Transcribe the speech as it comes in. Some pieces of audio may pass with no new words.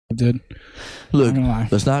dude. Look,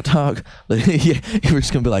 let's not talk. Yeah, we're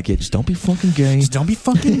just gonna be like, yeah, just don't be fucking gay. Just don't be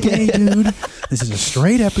fucking gay, dude. This is a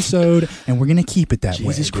straight episode, and we're gonna keep it that way.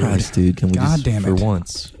 Jesus Christ, dude. Can we God damn it. for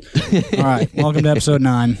once? All right, welcome to episode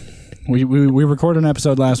 9. We recorded an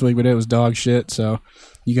episode last week, but it was dog shit. So,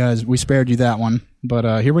 you guys, we spared you that one.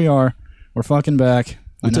 But here we are. We're fucking back.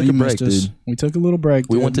 We took a break, dude. We took a little break.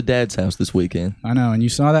 We went to Dad's house this weekend. I know, and you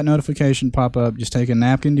saw that notification pop up. Just take a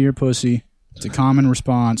napkin to your pussy. It's a common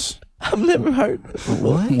response. I've never heard.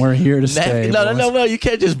 What? We're here to stay. No. You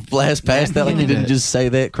can't just blast past that like you didn't just say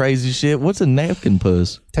that crazy shit. What's a napkin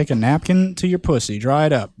puss? Take a napkin to your pussy. Dry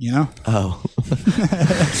it up, you know? Oh.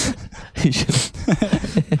 Maybe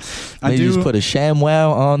just put a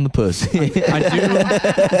ShamWow on the pussy.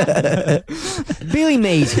 I do. Billy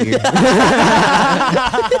Mays here.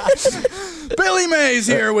 Billy Mays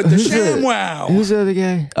here with the ShamWow. Who's the other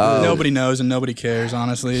guy? Nobody knows and nobody cares,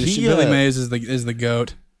 honestly. Billy Mays is the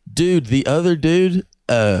GOAT. Dude, the other dude,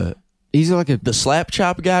 he's like the slap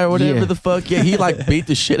chop guy or whatever the fuck. Yeah, he like beat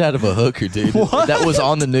the shit out of a hooker, dude. What? That was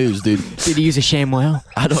on the news, dude. Did he use a ShamWow?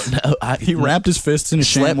 I don't know. He wrapped his fists in a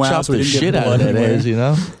slap ShamWow chopped so the shit out of that ass, you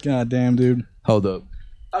know? God damn, dude. Hold up.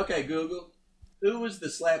 Okay, Google. Who was the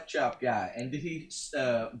slap chop guy, and did he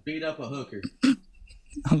beat up a hooker?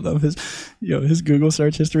 I love his Google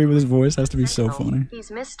search history with his voice has to be so funny. He's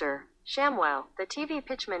Mr. ShamWow, the TV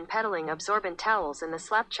pitchman peddling absorbent towels in the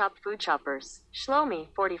slap-chop food choppers. Shlomi,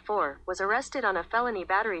 44, was arrested on a felony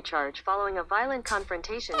battery charge following a violent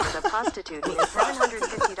confrontation with a prostitute in a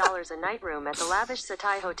 $750 a night room at the lavish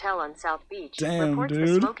Satai Hotel on South Beach. Damn, Reports dude.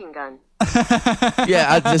 the smoking gun.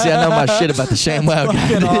 Yeah, I know my shit about the ShamWow guy.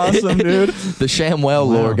 Fucking awesome, dude. The ShamWow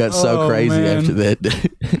lore got so crazy man. after that.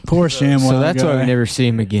 Poor ShamWow. So that's guy. why we never see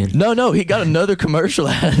him again. No, he got another commercial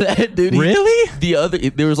out of that, dude. Really?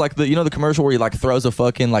 There was like the commercial where he like throws a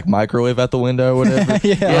fucking like microwave out the window or whatever.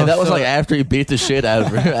 Yeah, that was like after he beat the shit out of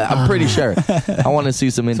her. I'm pretty sure. I want to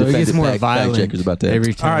see some So he gets independent more fact violent checkers about that.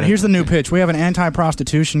 every time. All right, here's the new pitch. We have an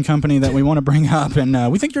anti-prostitution company that we want to bring up,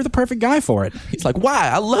 and we think you're the perfect guy for it. He's like, why?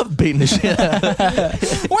 I love beating the shit out of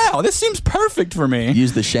her. Wow, this seems perfect for me.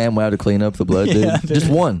 Use the ShamWow to clean up the blood, dude. Yeah, dude. Just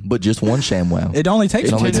one ShamWow. It only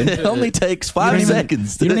takes It only takes 5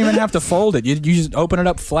 seconds. You don't even have to fold it. You just open it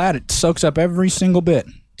up flat. It soaks up every single bit.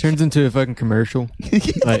 Turns into a fucking commercial.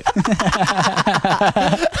 Like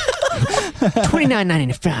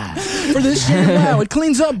 $29.95 For this ShamWow, it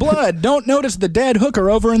cleans up blood. Don't notice the dead hooker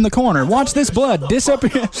over in the corner. Watch this blood disappear.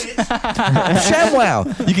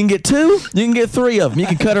 ShamWow. You can get 2. You can get 3 of them. You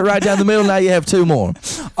can cut it right down the middle. Now you have 2 more.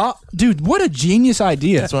 Dude, what a genius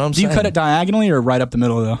idea. That's what I'm Do you saying. ed it diagonally or right up the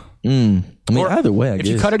middle, though? I mean, either way, I guess.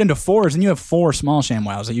 If you cut it into 4s, then you have 4 small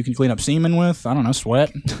ShamWows that you can clean up semen with. I don't know,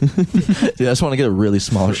 sweat. Dude, I just want to get a really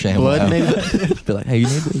small ShamWow. Blood, maybe? Be like, hey, you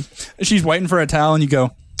need this? She's waiting for a towel, and you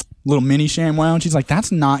go, little mini ShamWow, and she's like,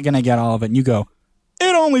 that's not going to get all of it. And you go,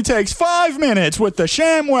 it only takes 5 minutes with the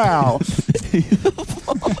ShamWow.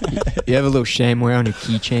 You have a little ShamWow on your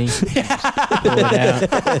keychain. Pull it out.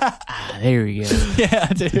 There we go. Yeah,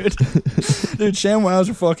 dude. Dude, ShamWows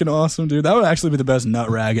are fucking awesome, dude. That would actually be the best nut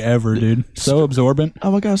rag ever, dude. So absorbent.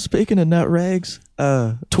 Oh my God! Speaking of nut rags,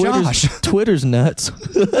 Josh. Twitter's nuts.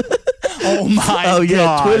 Oh my Oh yeah,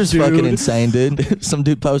 God, Twitter's dude. fucking insane, dude. Some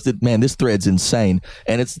dude posted, man, this thread's insane,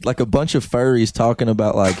 and it's like a bunch of furries talking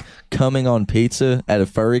about like coming on pizza at a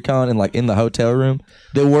furry con and like in the hotel room.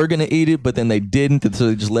 They were gonna eat it, but then they didn't, so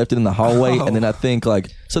they just left it in the hallway. And then I think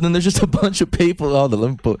like, so then there's just a bunch of people.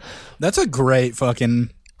 That's a great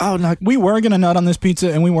fucking... Oh no, We were going to nut on this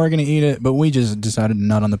pizza, and we were going to eat it, but we just decided to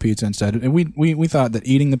nut on the pizza instead. And we thought that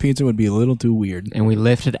eating the pizza would be a little too weird. And we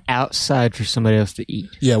left it outside for somebody else to eat.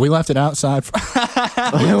 Yeah, we left it outside. We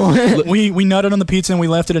nutted on the pizza, and we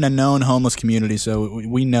left it in a known homeless community, so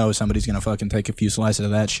we know somebody's going to fucking take a few slices of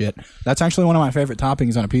that shit. That's actually one of my favorite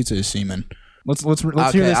toppings on a pizza is semen. Let's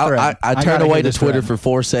hear this thread. I turn gotta away hear to this Twitter thread. for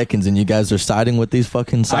 4 seconds, and you guys are siding with these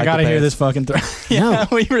fucking psychopaths. I gotta hear this fucking thread. Yeah,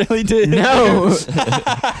 we really did. No.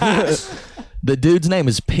 The dude's name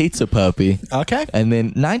is Pizza Puppy. Okay. And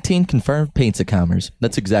then 19 confirmed pizza comers.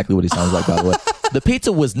 That's exactly what he sounds like, by the way. The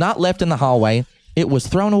pizza was not left in the hallway. It was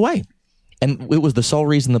thrown away. And it was the sole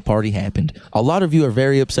reason the party happened. A lot of you are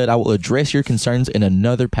very upset. I will address your concerns in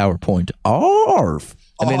another PowerPoint. Arf.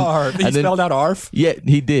 ARF. He spelled out ARF? Yeah,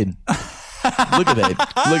 he did. Look at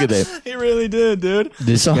that. Look at that. He really did, dude.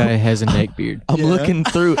 This guy has a neck beard. I'm looking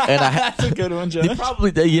through, and That's a good one, Josh.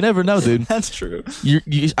 you never know, dude. That's true.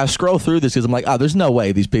 I scroll through this because I'm like, oh, there's no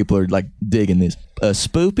way these people are like digging this.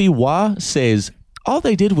 Spoopy Wah says, all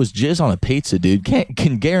they did was jizz on a pizza, dude.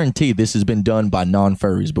 Can guarantee this has been done by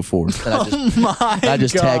non-furries before. And I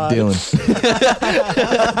just tagged Dylan.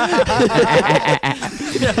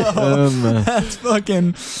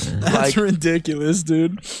 That's ridiculous,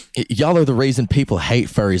 dude. Y'all are the reason people hate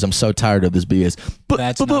furries. I'm so tired of this BS.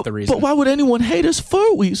 That's not the reason. But why would anyone hate us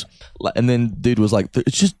furries? And then dude was like,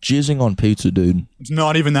 it's just jizzing on pizza, dude. It's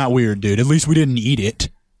not even that weird, dude. At least we didn't eat it.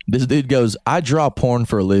 This dude goes, I draw porn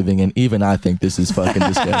for a living, and even I think this is fucking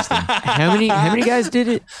disgusting. How many guys did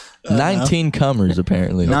it? 19 comers,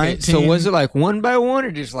 apparently. Okay, so was it like one by one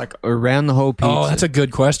or just like around the whole pizza? Oh, that's a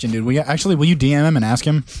good question, dude. Will you DM him and ask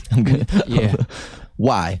him? Yeah.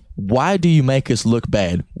 Why? Why do you make us look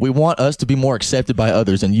bad? We want us to be more accepted by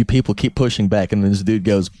others, and you people keep pushing back. And then this dude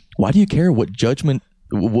goes, why do you care what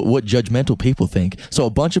judgmental people think? So a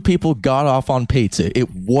bunch of people got off on pizza. It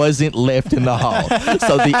wasn't left in the hall.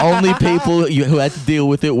 So the only people who had to deal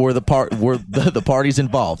with it were the parties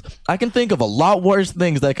involved. I can think of a lot worse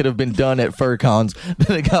things that could have been done at FurCons that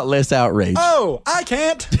it got less outrage. Oh, I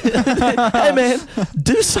can't. Hey man,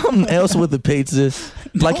 do something else with the pizza.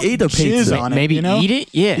 Like eat a pizza. On it, Maybe eat it?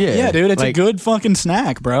 Yeah. Yeah, dude, it's a Like- good fucking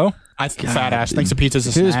snack, bro. Fat ass thinks a pizza's a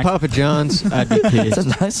If it was snack. Papa John's, I'd be It's a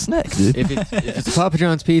pissed. nice snack, dude. If it's Papa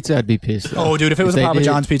John's pizza, I'd be pissed. Oh, dude, if it was a they Papa did-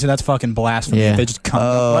 John's pizza, that's fucking blasphemy. Yeah. If they just come.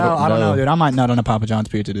 Oh, Well, I don't no. know, dude. I might nut on a Papa John's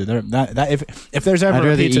pizza, dude. If there's ever I'd a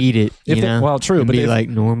rather pizza, eat it. if You there- know? well, true, and but be if- like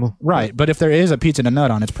normal. right. But if there is a pizza to nut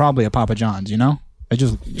on, it's probably a Papa John's. You know,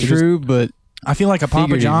 True, but I feel like a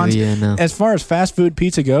Papa John's. yeah, no. As far as fast food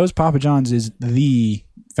pizza goes, Papa John's is the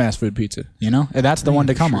fast food pizza. You know, and that's the one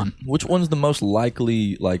to come on. Which one's the most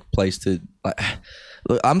likely place to like?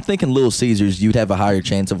 Look, I'm thinking Little Caesars. You'd have a higher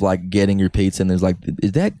chance of getting your pizza, and there's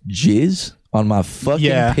is that jizz on my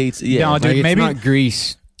fucking pizza? Yeah, No, dude, like, it's maybe- not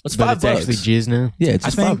grease. It's but $5. it's actually jizz now. yeah, it's I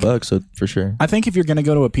just think- $5, so for sure. I think if you're gonna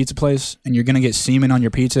go to a pizza place and you're gonna get semen on your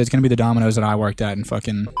pizza, it's gonna be the Domino's that I worked at and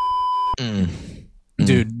fucking.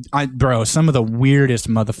 Dude, bro, some of the weirdest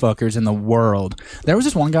motherfuckers in the world. There was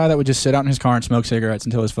this one guy that would just sit out in his car and smoke cigarettes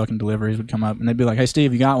until his fucking deliveries would come up, and they'd be like, "Hey,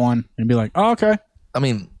 Steve, you got one?" And he'd be like, "Oh, okay." I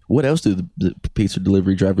mean, what else do the pizza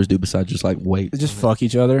delivery drivers do besides just wait? They just fuck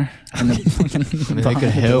each other. And then I mean, they could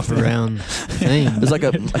help around things. There's like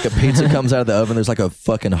a pizza comes out of the oven. There's like a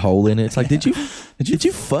fucking hole in it. It's like, did you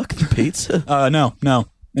fuck the pizza? No.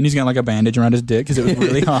 And he's got like a bandage around his dick because it was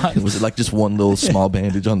really hot. Was it like just one little small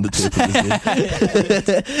bandage on the tip of his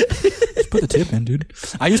dick? Just put the tip in, dude.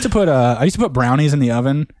 I used to put brownies in the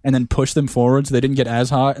oven and then push them forward so they didn't get as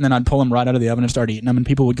hot, and then I'd pull them right out of the oven and start eating them, and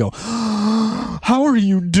people would go, "How are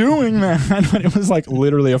you doing that?" But it was like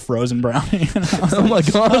literally a frozen brownie. And I was Oh my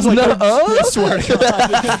god! I swear to God.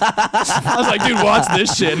 I was like, dude, watch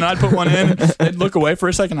this shit. And I'd put one in, and I'd look away for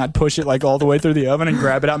a second, I'd push it all the way through the oven and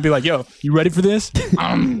grab it out and be like, "Yo, you ready for this?"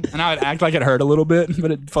 And I would act like it hurt a little bit,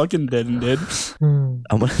 but it fucking didn't, dude.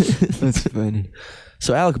 That's funny.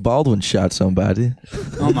 So Alec Baldwin shot somebody.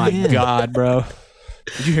 Oh my God, bro.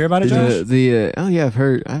 Did you hear about it, Josh? Oh yeah,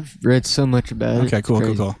 I've read so much about it. Okay, It's cool.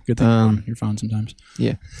 crazy. Good thing you're on your phone sometimes.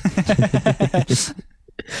 Yeah.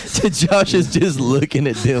 Josh is just looking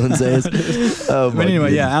at Dylan's ass. Oh, But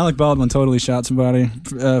anyway, yeah, Alec Baldwin totally shot somebody.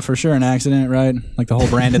 For sure an accident, right? Like the whole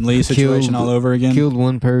Brandon Lee situation all over again. Killed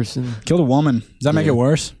one person. Killed a woman. Does that make it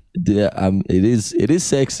worse? Yeah, it is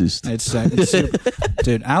sexist. It's super.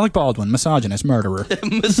 Dude, Alec Baldwin, misogynist, murderer.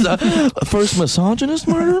 First misogynist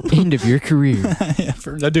murder? End of your career.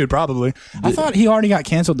 Yeah, dude, probably. I thought he already got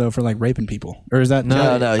canceled though for raping people, or is that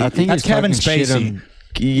No, I think that's he's Kevin talking shit Spacey. on-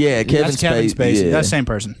 Yeah, That's Kevin Spacey. Yeah. That's the same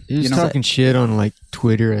person. He was You know? talking shit on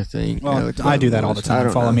Twitter, I think. Well, Alex I do Baldwin that all the was. time. I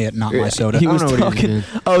don't Follow know. me at Not My Soda. He I was don't know what he was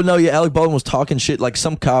talking. doing. Oh no, yeah, Alec Baldwin was talking shit. Like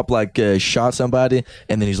some cop shot somebody,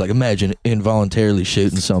 and then he's like, "Imagine involuntarily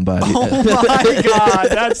shooting somebody Oh my God,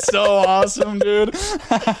 that's so awesome, dude.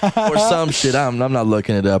 or some shit." I'm not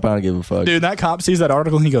looking it up. I don't give a fuck. Dude, that cop sees that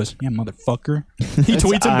article and he goes, "Yeah, motherfucker." He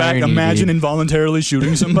tweets him back, irony, "Imagine dude. involuntarily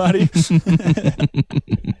shooting somebody."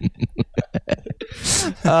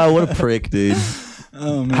 What a prick, dude.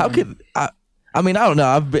 Oh, man. How could I mean, I don't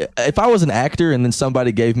know. If I was an actor and then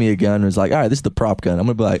somebody gave me a gun and was like, "All right, this is the prop gun," I'm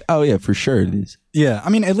gonna be like, "Oh yeah, for sure it is." Yeah, I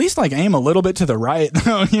mean, at least aim a little bit to the right,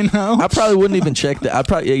 though. You know. I probably wouldn't even check that. I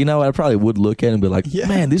probably would look at it and be like, Yeah,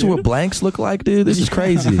 "Man, these are what blanks look like, dude. This is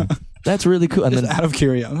crazy. That's really cool." And Just then out of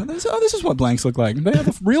curiosity, this is what blanks look like. They have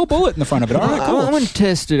a real bullet in the front of it. All right, I'm cool. going to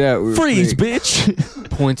test it out. real freeze, quick. bitch.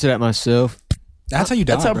 Points it at myself. That's how you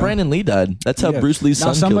die. That's how bro. Brandon Lee died. That's how Yeah. Bruce Lee's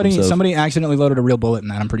Now, son killed himself. somebody accidentally loaded a real bullet in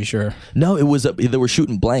that. I'm pretty sure. No, it was they were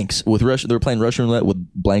shooting blanks with Russian. They were playing Russian roulette with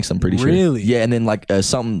blanks. I'm pretty sure. Really? Yeah, and then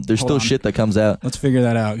something. There's Hold still on. shit that comes out. Let's figure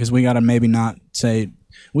that out because we got to maybe not say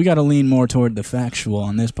We got to lean more toward the factual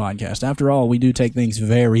on this podcast. After all, we do take things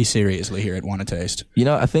very seriously here at Wanna Taste. You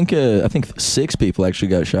know, I think 6 people actually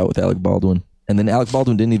got shot with Alec Baldwin, and then Alec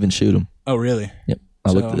Baldwin didn't even shoot him. Oh, really? Yep.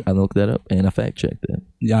 I looked that up, and I fact checked that.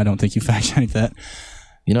 Yeah, I don't think you fact checked that.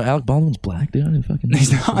 You know, Alec Baldwin's black, dude. I didn't fucking know.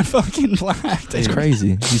 He's not fucking black. It's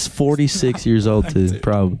crazy. He's 46 years old too,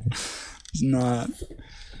 probably. He's not.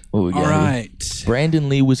 What we got All here? right. Brandon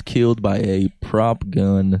Lee was killed by a prop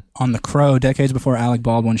gun. On The Crow, decades before Alec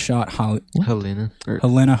Baldwin shot Helena.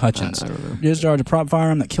 Helena Hutchins. I don't know. Discharged a prop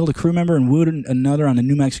firearm that killed a crew member and wounded another on the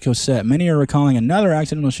New Mexico set. Many are recalling another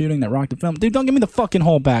accidental shooting that rocked the film. Dude, don't give me the fucking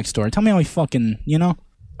whole backstory. Tell me how he fucking,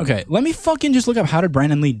 Okay, let me fucking just look up how did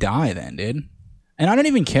Brandon Lee die then, dude? And I don't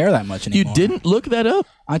even care that much anymore. You didn't look that up?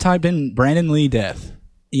 I typed in Brandon Lee death,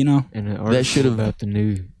 And an article That should have about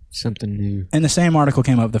something new. and the same article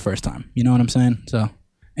came up the first time. You know what I'm saying? So,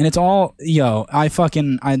 and it's all, I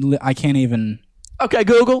can't even. Okay,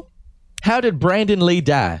 Google. How did Brandon Lee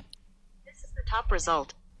die? This is the top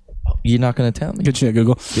result. You're not going to tell me? Good shit,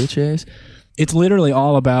 Google. Bitch ass. It's literally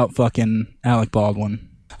all about fucking Alec Baldwin.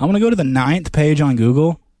 I'm going to go to the 9th page on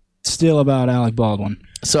Google. Still about Alec Baldwin.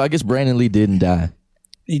 So I guess Brandon Lee didn't die.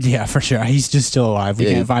 Yeah, for sure. He's just still alive. We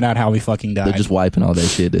can't find out how he fucking died. They're just wiping all that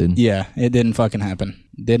shit, dude. Yeah, it didn't fucking happen.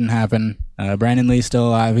 Didn't happen. Brandon Lee's still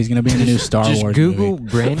alive. He's going to be in the new Star Just Wars Google movie.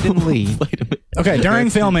 Brandon Lee. Wait a minute. Okay, during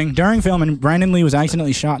filming, Brandon Lee was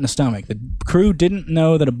accidentally shot in the stomach. The crew didn't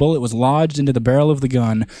know that a bullet was lodged into the barrel of the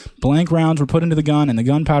gun. Blank rounds were put into the gun, and the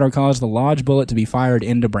gunpowder caused the lodged bullet to be fired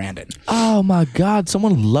into Brandon. Oh my God!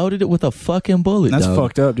 Someone loaded it with a fucking bullet. That's dog.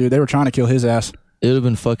 fucked up, dude. They were trying to kill his ass. It would have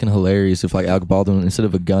been fucking hilarious if, like, Alec Baldwin, instead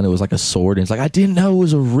of a gun, it was like a sword. And it's like, I didn't know it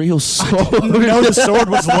was a real sword. No, the sword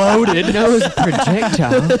was loaded. No, it's a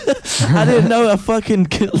projectile. I didn't know a fucking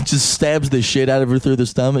kill just stabs the shit out of her through the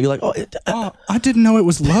stomach. You're like, Oh, I didn't know it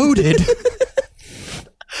was loaded.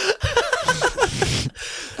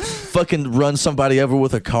 fucking run somebody over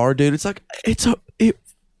with a car, dude. It's like,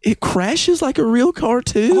 it crashes like a real car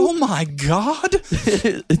too. Oh my God.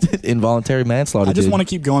 Involuntary manslaughter. I just dude. want to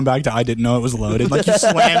keep going back to I didn't know it was loaded. Like you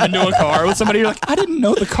slam into a car with somebody, you're like, I didn't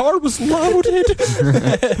know the car was loaded.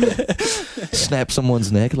 snap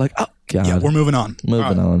someone's neck. Like, oh God. Yeah, we're moving on.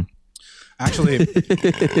 Moving on. Actually,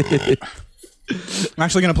 I'm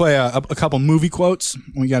actually going to play a couple movie quotes.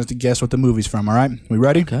 We got to guess what the movie's from, all right? We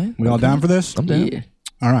ready? Okay. We all down for this? I'm down. Yeah.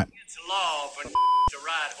 All right. It's a law for to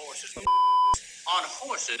ride horses on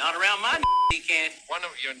horses. Not around my he can't. One of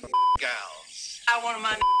your gals. I want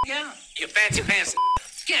my gals. You fancy pants.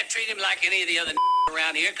 You can't treat him like any of the other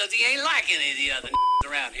around here because he ain't like any of the other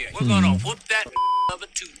around here. We're gonna whoop that of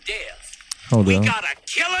it to death. Hold We on. got a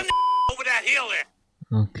killer over that hill there.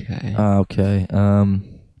 Okay. Okay.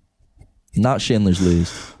 Not Schindler's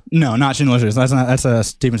List. No, not Schindler's List. That's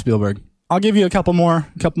Steven Spielberg. I'll give you a couple more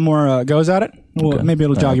goes at it. Well, Okay. maybe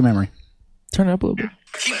it'll jog your memory. Turn it up a little bit.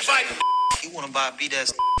 Keep fighting. You want to buy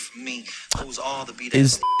BDS from me? Those are all the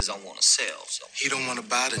Is- BDS I want to sell. So he don't want to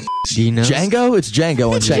buy the. Do you know? Django? It's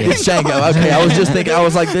Django and Django. It's Django. Okay, I was just thinking. I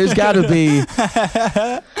was like, there's got to be.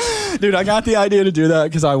 Dude, I got the idea to do that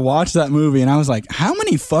because I watched that movie and I was like, how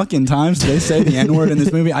many fucking times do they say the N-word in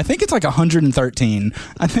this movie? I think it's like 113.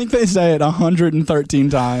 I think they say it 113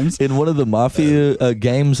 times. In one of the Mafia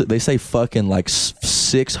games, they say fucking like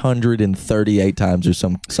 638 times or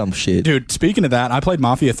some shit. Dude, speaking of that, I played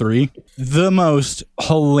Mafia 3. The most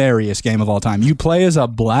hilarious game of all time. You play as a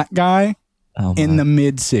black guy Oh, in the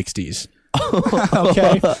mid-60s.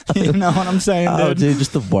 Okay? You know what I'm saying, dude? Oh, dude,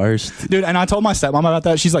 just the worst. Dude, and I told my stepmom about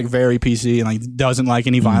that. She's like very PC and like doesn't like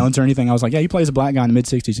any violence or anything. I was like, yeah, he plays a black guy in the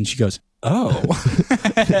mid-60s. And she goes, oh.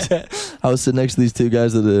 I was sitting next to these two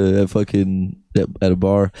guys at a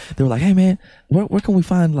bar. They were like, "Hey man, where can we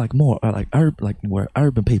find like more where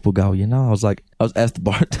urban people go?" You know, I was asked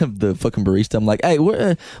the fucking barista. I'm like, "Hey,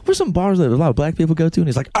 where's some bars that a lot of black people go to?" And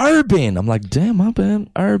he's like, "Urban." I'm like, "Damn, my bad,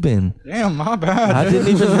 urban." Damn, my bad. I didn't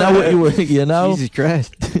even know what you were. You know, Jesus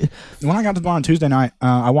Christ. When I got to the bar on Tuesday night,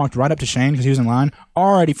 I walked right up to Shane because he was in line,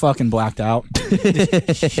 already fucking blacked out.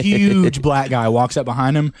 This huge black guy walks up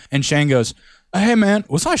behind him, and Shane goes, "Hey man,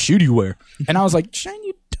 what size shoe do you wear?" And I was like, "Shane,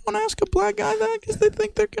 you don't ask a black guy that because they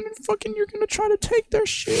think you're gonna try to take their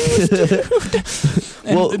shoes, dude."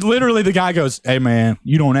 And Well- literally the guy goes, "Hey man,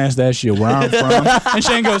 you don't ask that shit where I'm from." And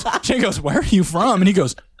Shane goes, "Where are you from?" And he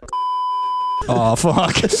goes, "Oh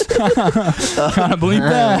fuck, gotta bleep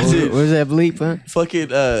that." Where's that bleep, huh?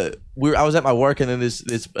 fucking. I was at my work, and then this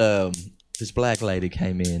black lady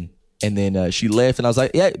came in, and then she left, and I was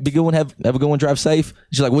like, "Yeah, be good one, have a good one, drive safe."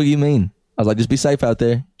 She's like, "What do you mean?" I was like, "Just be safe out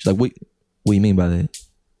there." She's like, "What do you mean by that?"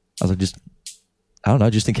 I was like, "Just I don't know,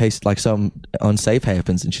 just in case like something unsafe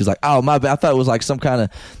happens. And she's like, oh, my bad. I thought it was like some kind of,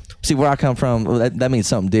 see where I come from, that means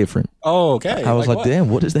something different. Oh, okay. I was like, what? damn,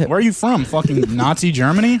 what is that? Where are you from? Fucking Nazi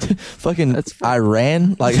Germany? Fucking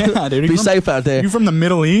Iran? Like, Yeah, dude, be safe out there. You from the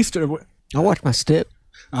Middle East? Or what? I watch my step.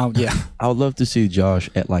 Oh, yeah. I would love to see Josh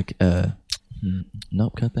at like,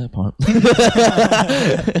 nope, cut that part.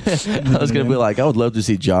 I was gonna be like, I would love to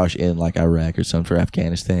see Josh in like Iraq or something for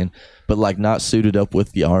Afghanistan, but like not suited up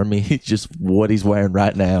with the army. Just what he's wearing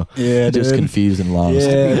right now. Yeah, just dude. confused and lost.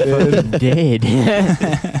 Yeah, dude. Dead.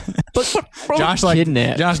 Josh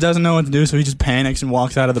Josh doesn't know what to do, so he just panics and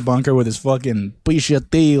walks out of the bunker with his fucking Pisha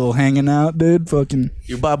Thiel hanging out, dude. Fucking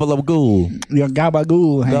Your Baba Gabagool. your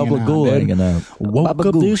Gabagool hanging out, Gabagool dude. hanging out. Woke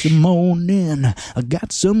up this morning, I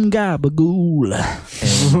got some Gabagool.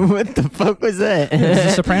 What the fuck was that? It's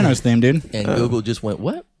the Sopranos theme, dude. And Google just went,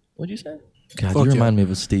 what? What'd you say? God, Fuck you yeah. remind me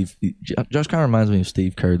of a Steve. Josh kind of reminds me of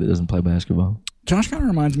Steve Kerr that doesn't play basketball. Josh kind of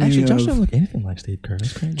reminds me Actually, of... Josh doesn't look anything like Steve Kerr.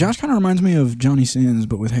 That's crazy. Josh kind of reminds me of Johnny Sins,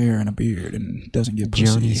 but with hair and a beard, and doesn't get pussy.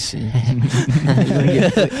 Johnny Sins.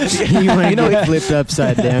 You want to get flipped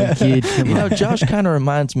upside down, kid. Come You know, on. Josh kind of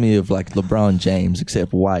reminds me of like LeBron James,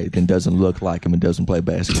 except white and doesn't look like him and doesn't play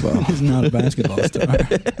basketball. He's not a basketball star.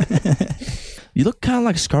 You look kind of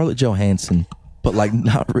like Scarlett Johansson, but like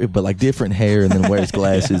not real, but like different hair, and then wears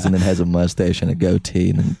glasses, and then has a mustache and a goatee,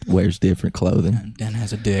 and then wears different clothing. Dan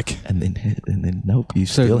has a dick. And then nope, you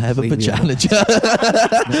So still have a completely vagina.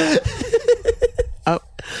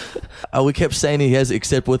 Oh, we kept saying he has it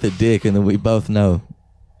except with a dick, and then we both know.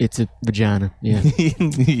 It's a vagina. Yeah.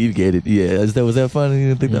 You get it. Yeah. Was that funny? You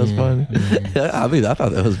didn't think that was funny? I mean, I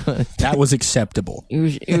thought that was funny. That was acceptable. It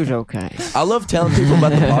was okay. I love telling people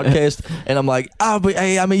about the podcast, and I'm like, but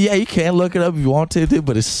hey, I mean, yeah, you can look it up if you want to, dude,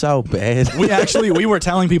 but it's so bad. We were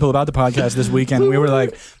telling people about the podcast this weekend. We were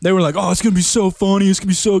like, they were like, oh, it's gonna be so funny, it's gonna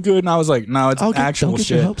be so good, and I was like, no, it's actual don't get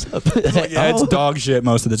shit. your hopes up. Yeah, it's dog shit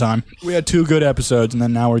most of the time. We had 2 good episodes, and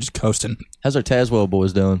then now we're just coasting. How's our Tazwell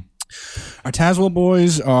boys doing? Our Tazewell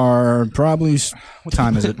boys are probably, what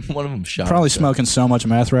time is it? One of them shot. Probably smoking so much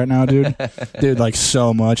meth right now, dude. Dude, like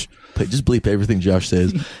so much. But just bleep everything Josh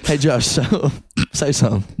says. Hey, Josh, so say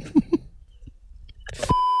something.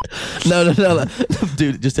 No.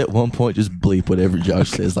 Dude, just at one point, just bleep whatever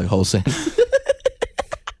Josh says, like whole sentence.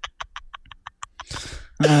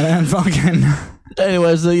 And fucking,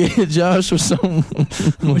 Anyway, so yeah, Josh was some.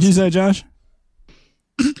 what'd you say, Josh?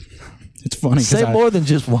 It's funny. Say more than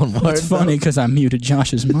just one word. It's funny because I muted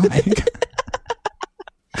Josh's mic.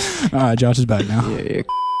 All right, Josh is back now.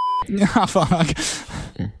 Yeah. Ah, fuck.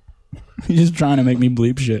 He's just trying to make me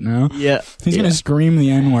bleep shit now. Yeah. He's going to scream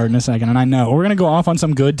the N-word in a second, and I know. We're going to go off on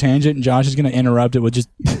some good tangent, and Josh is going to interrupt it with just...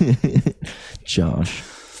 Josh.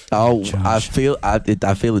 Oh, Josh. I feel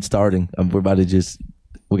it's starting. We're about to just...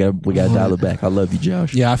 We gotta dial it back. I love you,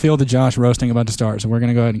 Josh. Yeah, I feel the Josh roasting about to start, so we're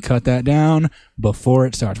going to go ahead and cut that down before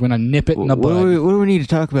it starts. We're going to nip it in the What bud. do we need to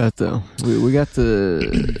talk about though? We got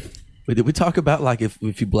the. Wait, did we talk about like if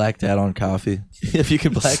you blacked out on coffee? If you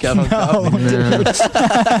could black out on coffee?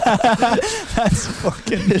 That's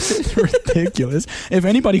fucking ridiculous. If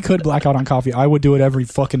anybody could black out on coffee, I would do it every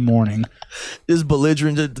fucking morning. This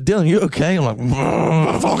belligerent, Dylan, you okay? I'm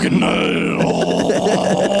like, fucking no.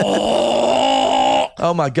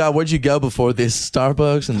 Oh my God, where'd you go before this?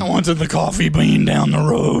 Starbucks? And I wanted the coffee bean down the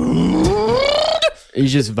road.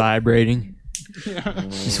 He's just vibrating.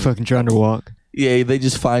 He's fucking trying to walk. yeah, they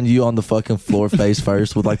just find you on the fucking floor face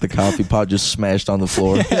first with like the coffee pot just smashed on the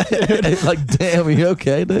floor. Like, damn, are you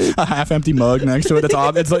okay, dude? A half-empty mug next to it.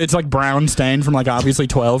 It's like brown stained from like obviously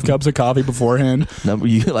 12 cups of coffee beforehand.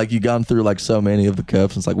 You gone through like so many of the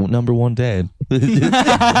cups. It's like, well, number one, dad.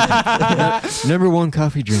 Number one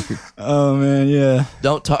coffee drinker. Oh man, yeah.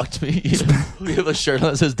 Don't talk to me. We have a shirt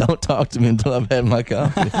on that says, "Don't talk to me until I've had my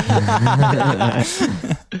coffee."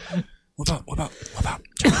 What about Josh?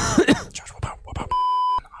 What about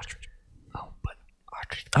ostrich?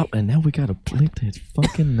 Oh, and now we gotta bleep his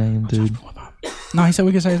fucking name, dude. No, he said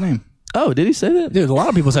we could say his name. Oh, did he say that? Dude, a lot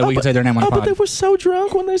of people said we could say their name on the but pod. they were so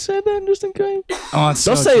drunk when they said that, just in case. Oh, that's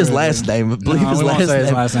Don't so say his true, last dude. name, but bleep No, his we won't last say name.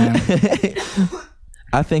 his last name.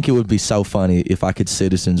 I think it would be so funny if I could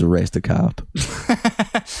citizens arrest a cop.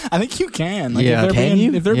 I think you can. Like, Yeah, if they're can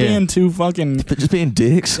being, you? If they're Yeah. being too fucking... They're just being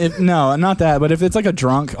dicks. No, not that. But if it's like a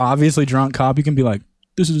drunk, obviously drunk cop, you can be like,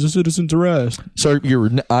 this is a citizen's arrest. Sir,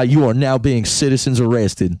 you are now being citizens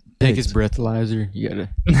arrested. Take his breathalyzer. You gotta.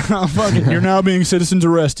 You're now being citizens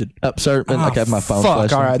arrested. Up, sir. And I have my phone Fuck,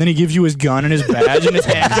 flashing. all right. Then he gives you his gun and his badge and his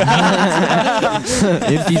handgun.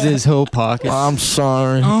 Empties his whole pocket. I'm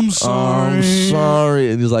sorry. I'm sorry. I'm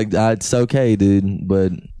sorry. And he's like, it's okay, dude.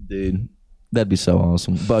 But, dude, That'd be so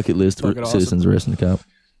awesome. Bucket list for Fucking Citizens Arresting the Cop.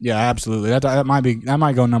 Yeah, absolutely. That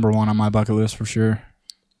might go number one on my bucket list for sure.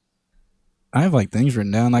 I have like things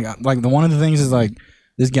written down. Like the one of the things is like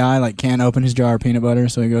this guy like can't open his jar of peanut butter,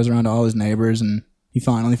 so he goes around to all his neighbors and he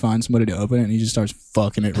finally finds somebody to open it, and he just starts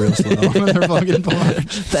fucking it real slow with their fucking porch.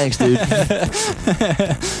 Thanks, dude.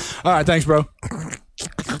 All right, thanks, bro.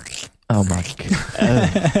 Oh my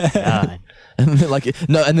god. And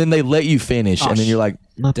then and then they let you finish, and then you're like,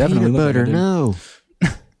 My Definitely peanut look like butter, it, dude. no.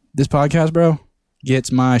 This podcast, bro,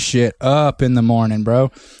 gets my shit up in the morning,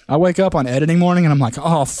 bro. I wake up on editing morning, and I'm like,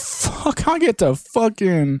 oh fuck, I get to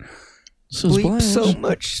fucking. Bleep so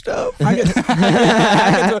much stuff. I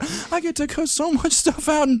get to cut so much stuff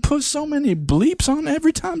out and put so many bleeps on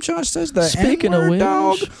every time Josh says that. Speaking of N-word, which,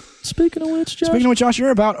 dog. Speaking of which, Josh,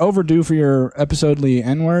 you're about overdue for your episodely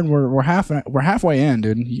N-word. We're halfway in,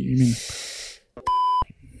 dude. You mean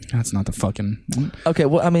that's not the fucking. Okay,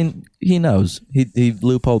 well, I mean, he knows. He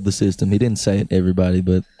loopholed the system. He didn't say it to everybody,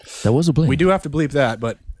 but that was a blame. We do have to bleep that,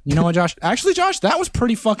 but you know what, Josh? Actually, Josh, that was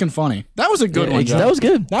pretty fucking funny. That was a good one, Josh. That was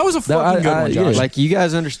good. That was a fucking good one, Josh. Like, you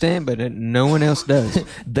guys understand, but no one else does.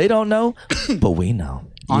 They don't know, but we know.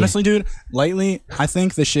 Honestly, dude, lately, I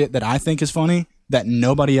think the shit that I think is funny that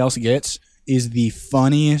nobody else gets is the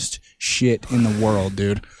funniest shit in the world,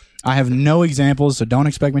 dude. I have no examples, so don't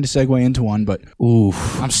expect me to segue into one, but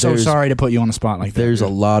Oof. I'm so sorry to put you on the spot like that. There's a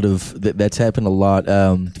dude. lot of that's happened a lot.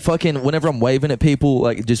 Fucking whenever I'm waving at people,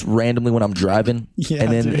 like just randomly when I'm driving, Yeah,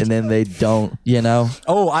 and dude. then they don't, you know.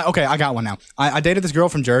 Oh, okay, I got one now. I dated this girl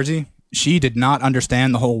from Jersey. She did not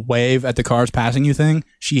understand the whole wave at the cars passing you thing.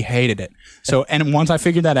 She hated it. So, and once I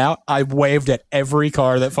figured that out, I waved at every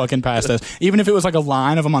car that fucking passed us. Even if it was like a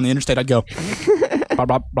line of them on the interstate, I'd go. Blah,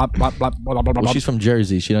 blah, blah, blah, blah, blah, blah, Well, blah. she's from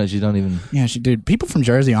Jersey. She don't even. Yeah, dude. People from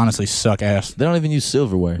Jersey honestly suck ass. They don't even use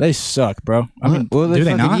silverware. They suck, bro. I mean, What do do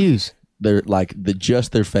they fucking not? use? They're like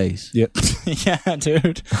just their face. Yeah, yeah,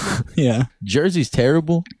 dude. Yeah. Jersey's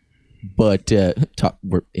terrible, but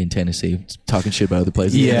we're in Tennessee talking shit about other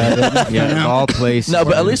places. Yeah, Yeah, all places. No,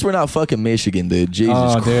 but at least we're not fucking Michigan, dude. Jesus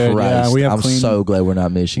Oh, dude, Christ. yeah, we have I'm clean- so glad we're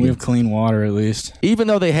not we Michigan. have clean water at least. Even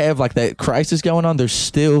though they have like that crisis going on, they're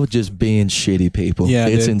still just being shitty people. Yeah,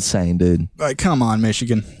 it's dude. insane, dude. Like, come on,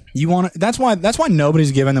 Michigan. You want to? That's why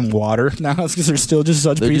nobody's giving them water now. It's because they're still just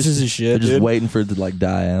such They're pieces just, of shit. They're just dude. waiting for it to like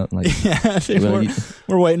die out. Like Yeah, dude, Well,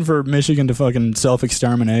 we're waiting for Michigan to fucking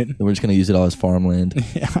self-exterminate. we're just gonna use it all as farmland.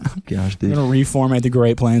 Yeah, Gosh, we're dude. gonna reformate the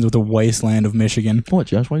Great Plains with the wasteland of Michigan. What,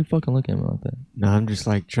 Josh? Why you fucking looking at me like that? No, I'm just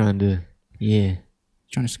like trying to, yeah.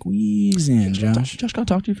 Trying to squeeze in, Josh. Josh, can I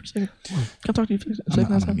talk to you for a second? Can I talk to you for a I'm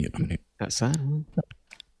second? gonna mute. I'm gonna mute. Outside one.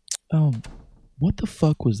 What the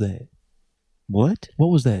fuck was that? What? What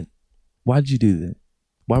was that? Why did you do that?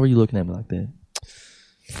 Why were you looking at me like that?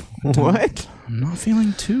 What? I'm not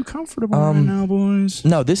feeling too comfortable right now, boys.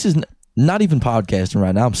 No, this is not even podcasting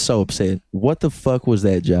right now. I'm so upset. What the fuck was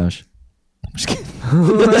that, Josh? I'm just kidding.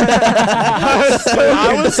 I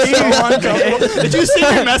was so uncomfortable. Did you see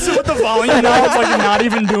me messing with the volume now? It's like not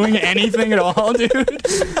even doing anything at all, dude.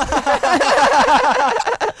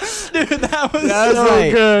 Dude, that was so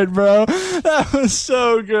like- good, bro. That was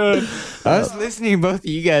so good. I was listening to both of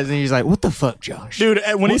you guys, and he's like, "What the fuck, Josh?" Dude,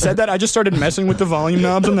 when he said that, I just started messing with the volume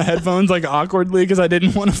knobs on the headphones like awkwardly because I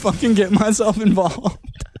didn't want to fucking get myself involved.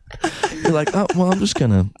 You're like, oh, well, I'm just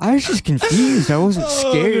gonna. I was just confused. I wasn't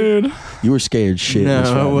scared. Dude. You were scared shit. No, That's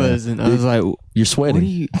right, I man. wasn't. I was like, You're "What sweating. are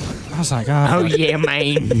you?" I was like, oh, Yeah,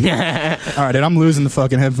 man. all right, dude, I'm losing the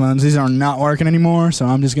fucking headphones. These are not working anymore, so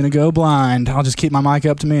I'm just going to go blind. I'll just keep my mic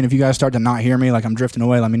up to me, and if you guys start to not hear me like I'm drifting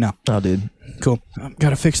away, let me know. Oh, dude. Cool.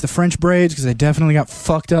 Got to fix the French braids because they definitely got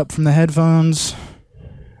fucked up from the headphones.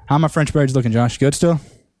 How are my French braids looking, Josh? Good still?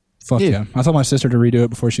 Fuck yeah. I told my sister to redo it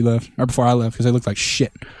before she left, or before I left, because they looked like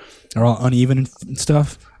shit. They're all uneven and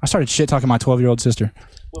stuff. I started shit talking my 12-year-old sister.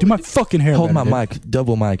 Do my fucking hair Hold better, my dude. mic.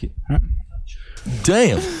 Double mic it. Huh?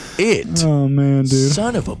 Damn it. Oh, man, dude.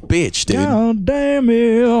 Son of a bitch, dude. God damn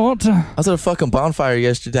it. I was at a fucking bonfire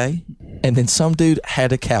yesterday, and then some dude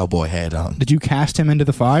had a cowboy hat on. Did you cast him into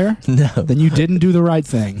the fire? No. Then you didn't do the right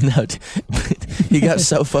thing. No, he got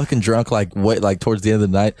so fucking drunk, like towards the end of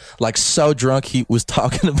the night, like so drunk he was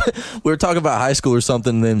talking about. We were talking about high school or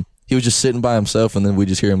something. And then he was just sitting by himself, and then we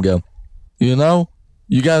just hear him go, "You know,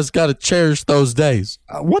 you guys got to cherish those days.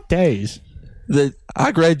 What days? That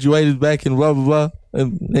I graduated back in blah blah blah,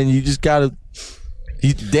 and you just got to."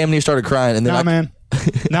 He damn near started crying, and then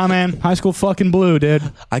Nah, man. High school fucking blew, dude.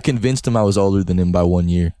 I convinced him I was older than him by 1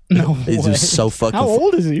 year. No It way. was so fucking. How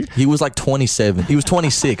old is he? He was like 27. He was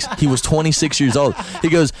 26. He was 26 years old. He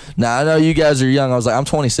goes, "Nah, I know you guys are young." I was like, "I'm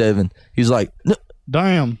 27." He's like, "No,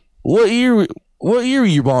 Damn. what year what year were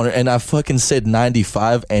you born? And I fucking said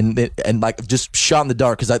 95 and like just shot in the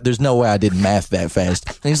dark because there's no way I did math that fast.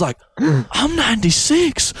 And he's like, I'm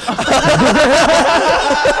 96.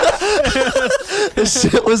 This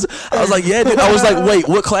shit was, I was like, yeah, dude. I was like, wait,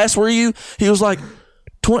 what class were you? He was like,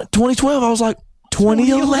 2012. I was like,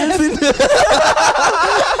 2011.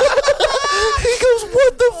 He goes,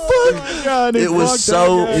 what the fuck? God, it was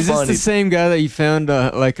so funny. Is this the same guy that you found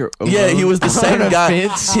yeah, he was the same guy.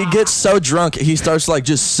 Fence? He gets so drunk, he starts like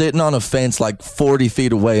just sitting on a fence like 40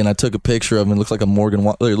 feet away, and I took a picture of him. It looks like a Morgan.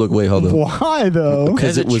 Look, wait, hold on. Why though?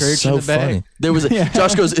 Because it There's a was church so in the back. funny. There was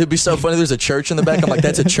Josh goes, it'd be so funny. There's a church in the back. I'm like,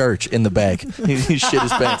 that's a church in the back. He shit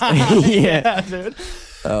his pants. Yeah. Dude.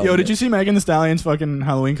 Oh, Yo, did you see Megan Thee Stallion's fucking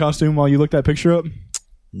Halloween costume while you looked that picture up?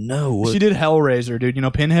 No. What? She did Hellraiser, dude. You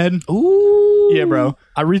know Pinhead? Ooh. Yeah, bro.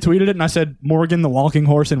 I retweeted it and I said Morgan the walking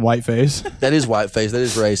horse in whiteface. That is whiteface. That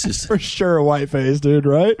is racist. For sure, a whiteface, dude.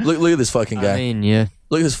 Right? Look at this fucking guy. I mean, yeah.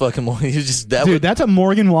 Look at this fucking Morgan. He's just that. Dude, that's a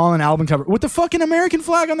Morgan Wallen album cover with the fucking American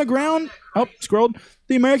flag on the ground. Oh, scrolled.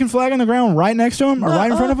 The American flag on the ground right next to him or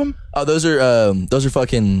right in front of him. Oh, those are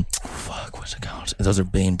fucking. Fuck, what's it called? Those are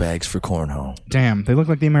bean bags for cornhole. Damn, they look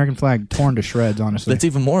like the American flag torn to shreds. Honestly, That's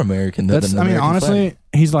even more American than That's. the I mean, American honestly, flag.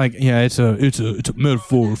 he's like, yeah, it's a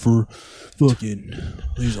metaphor for fucking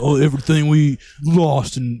everything we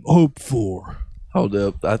lost and hoped for. Hold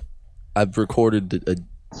up, I've recorded a.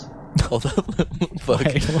 Hold up, fuck.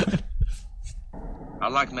 Wait, what? I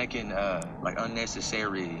like making like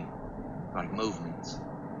unnecessary like movements.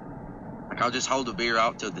 Like I'll just hold a beer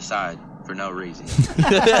out to the side for no reason.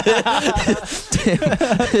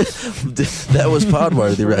 That was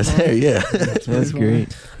Podworthy right there. Yeah, That's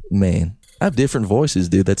great. man. I have different voices,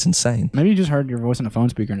 dude. That's insane. Maybe you just heard your voice in a phone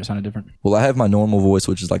speaker and it sounded different. Well, I have my normal voice,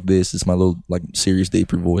 which is like this. It's my little, like, serious,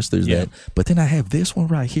 deeper voice. There's that. But then I have this one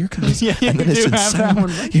right here, cause Yeah, and then you it's do have that insane.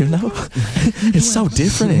 one right You know, it's so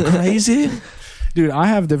different and crazy. Dude, I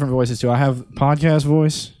have different voices too. I have podcast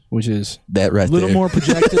voice, which is That right a little there. more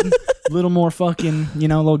projected, a little more fucking, a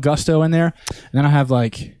little gusto in there. And then I have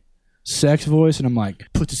like sex voice, and I'm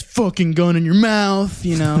like, put this fucking gun in your mouth,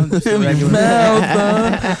 just a regular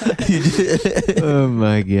Oh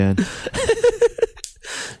my god.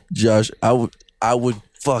 Josh, I would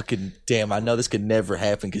fucking damn. I know this could never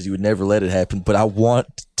happen because you would never let it happen. But I want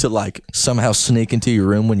to like somehow sneak into your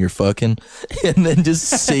room when you're fucking, and then just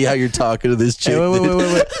see how you're talking to this chick. Hey, wait.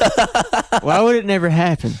 dude. Why would it never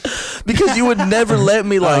happen? Because you would never let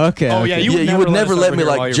me like. Oh, okay. Oh, yeah, okay. you would never let us over let me here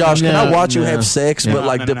while like, you're Josh, fucking. can I No, watch you no. have sex, No. but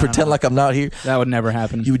like to pretend like I'm not here? That would never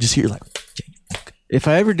happen. You would just hear like, If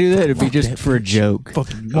I ever do that, it'd be Fuck just that for a bitch. joke.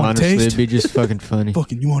 Fucking, you want a Honestly, taste? it'd be just fucking funny.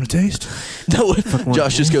 Fucking, you want a taste? no.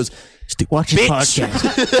 Josh just goes, Watch your bitch.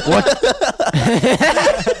 podcast. What?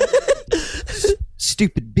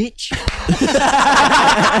 Stupid bitch.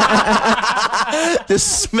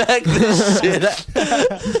 Just smack this shit out.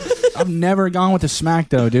 I've never gone with the smack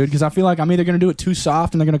though, dude, because I feel like I'm either gonna do it too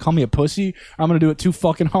soft and they're gonna call me a pussy, or I'm gonna do it too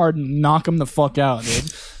fucking hard and knock them the fuck out,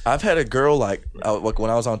 dude. I've had a girl like when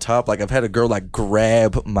I was on top, like I've had a girl like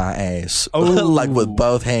grab my ass, Oh. like with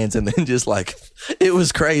both hands, and then just like it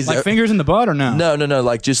was crazy. Like fingers in the butt or no? No,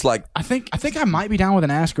 like just like I think I might be down with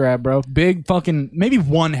an ass grab, bro. Big fucking, maybe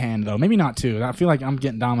one hand though, maybe not two. I feel like I'm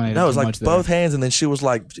getting dominated. no, it was too like much both there. hands, and then she was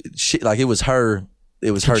like, like it was her. It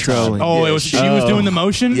was her Controlling. time. Oh, Yeah, it was. She was doing the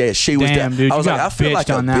motion. Yeah, she was. Damn, down. dude. I was you like, got I feel bitched like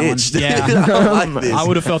a on that bitch. one. Yeah, I don't like this. I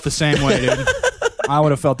would have felt the same way, dude. I would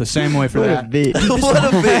have felt the same way for What a that. bitch. What a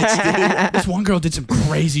bitch, dude. This one girl did some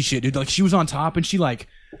crazy shit, dude. Like she was on top and she like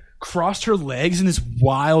crossed her legs in this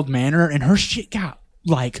wild manner, and her shit got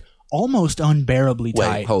like almost unbearably Wait,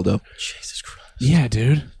 tight. hold up. Jesus Christ. Yeah,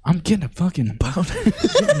 dude. I'm getting a fucking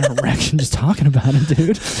getting an erection just talking about it,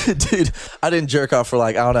 dude. Dude, I didn't jerk off for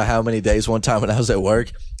like I don't know how many days one time when I was at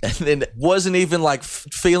work, and then wasn't even like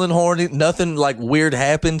feeling horny. Nothing like weird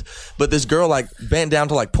happened, but this girl like bent down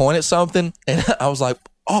to like point at something, and I was like,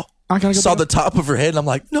 oh, I gotta go saw back. the top of her head, and I'm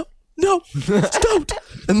like, no, don't.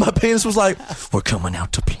 And my penis was like, we're coming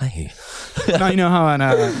out to play. Now you know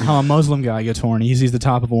how a Muslim guy gets horny. He sees the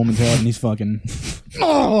top of a woman's head and he's fucking.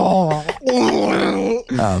 Oh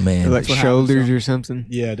man, Like what shoulders happens, or something.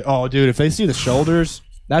 Yeah. Oh, dude. If they see the shoulders,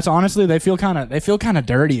 that's honestly they feel kind of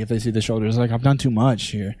dirty if they see the shoulders. Like I've done too much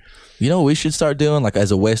here. you know what we should start doing like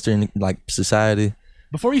as a Western like society?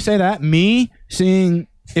 Before you say that, me seeing.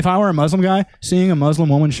 If I were a Muslim guy, seeing a Muslim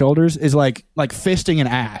woman's shoulders is like fisting an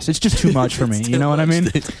ass. It's just too much for me. You know what I mean?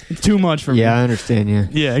 It's too much for me. Yeah, I understand. Yeah.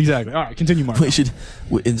 Yeah, exactly. All right, continue, Mark. We should,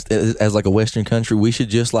 as like a Western country, we should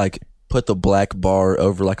just like put the black bar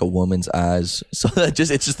over like a woman's eyes. So it's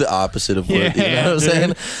just the opposite of what, you know what I'm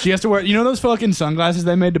saying? She has to wear, those fucking sunglasses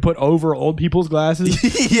they made to put over old people's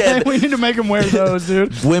glasses? Yeah. We need to make them wear those,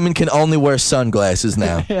 dude. Women can only wear sunglasses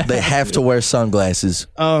now. They have to wear sunglasses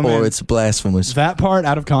or it's blasphemous. That part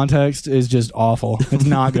out of context is just awful. It's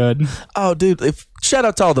not good. Oh, dude, shout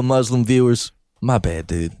out to all the Muslim viewers. My bad,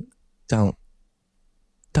 dude.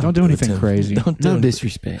 Don't do anything crazy. No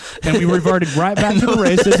disrespect. And we reverted right back to the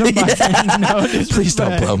racism by saying no disrespect. Please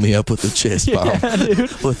don't blow me up with a chest bomb.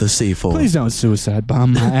 With a C4. Please don't suicide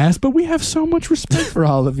bomb my ass, but we have so much respect for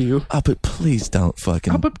all of you. Oh, but please don't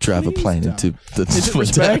fucking drive a plane into the Is it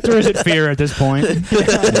respect or is it fear at this point?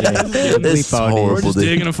 It's horrible, We're just dude.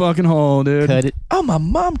 digging a fucking hole, dude. Cut it. Oh, my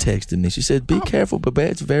mom texted me. She said, be careful, but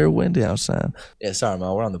it's very windy outside. Yeah, sorry,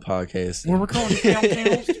 Mom. We're on the podcast. We're recording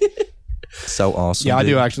countdowns. So awesome. Yeah, I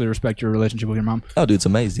dude. do actually respect your relationship with your mom. Oh, dude, it's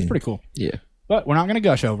amazing. Pretty cool. Yeah. But we're not going to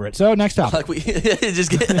gush over it. So next topic. Like we just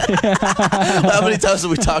get. How many times have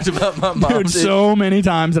we talked about my mom? Dude, so many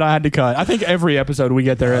times that I had to cut. I think every episode we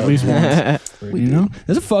get there at least once.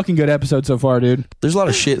 It's a fucking good episode so far, dude. There's a lot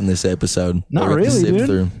of shit in this episode. Not that we have to really, zip dude.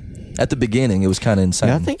 through. At the beginning, it was kind of insane.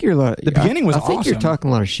 Yeah, I think you're like The beginning was I think you're awesome. talking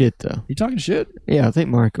a lot of shit though. You talking shit? Yeah, I think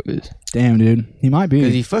Marco is. Damn, dude. He might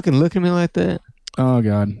Because be. you fucking look at me like that. Oh,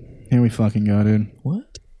 God. Here we fucking go, dude.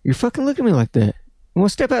 What? You're fucking looking at me like that. You want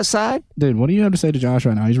to step outside? Dude, what do you have to say to Josh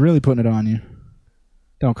right now? He's really putting it on you.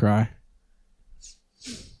 Don't cry.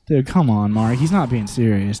 Dude, come on, Mark. He's not being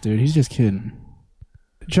serious, dude. He's just kidding.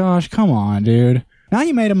 Josh, come on, dude. Now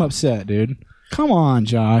you made him upset, dude. Come on,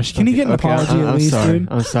 Josh. Can he get an apology at I'm least, sorry. dude?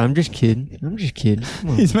 I'm sorry. I'm just kidding.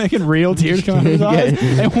 Come on. He's making real tears come out of his eyes.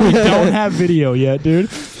 Yeah. And we don't have video yet, dude.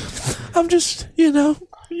 I'm just, you know.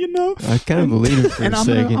 I kind of believe it for And a I'm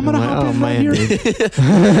second. gonna I'm like, hop oh in right man, here. dude.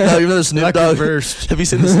 No, you know the Snoop Like Dogg? reversed. Have you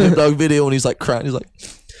seen the Snoop Dogg video when he's like crying? He's like,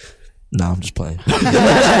 no, I'm just playing.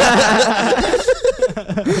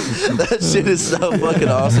 That shit is so fucking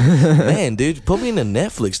awesome. Man, dude, put me in a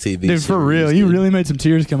Netflix TV Dude, for series, real. You dude. really made some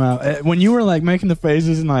tears come out. When you were like making the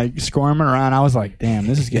faces and like squirming around, I was like, damn,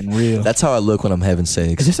 this is getting real. That's how I look when I'm having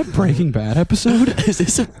sex. Is this a Breaking Bad episode? Is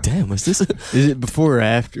this a Is it before or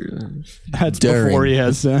after? That's During. before he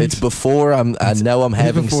has sex. It's before I know I'm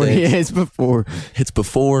having Before, sex. yeah, it's before. It's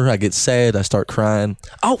before I get sad, I start crying.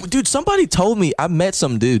 Oh, dude, somebody told me I met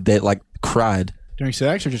some dude that like cried During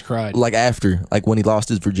sex or just cried? like after, like when he lost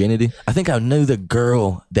his virginity. I think I knew the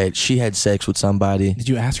girl that she had sex with somebody. Did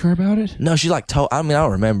you ask her about it? No, she like told. I mean, I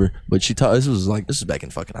don't remember, but she told. This is back in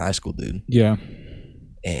fucking high school, dude. Yeah.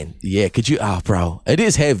 And yeah, could you? Oh, bro, it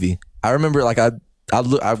is heavy. I remember like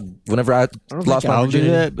whenever I lost my I'll do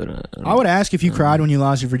virginity. that, but I would ask if you cried when you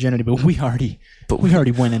lost your virginity, but we already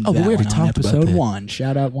went into Oh, that we already one on talked about episode that. 1.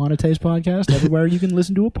 Shout out Wanna Taste Podcast, everywhere you can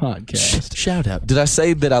listen to a podcast. Shout out. Did I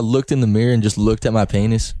say that I looked in the mirror and just looked at my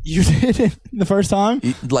penis? You did it the first time?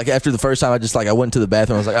 Like after the first time, I went to the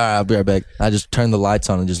bathroom. I was like, all right, I'll be right back. I just turned the lights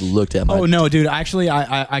on and just looked at my. Oh no, dude! Actually,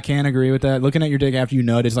 I can't agree with that. Looking at your dick after you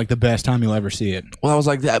nut is like the best time you'll ever see it. Well, I was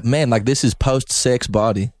like, that man, like this is post-sex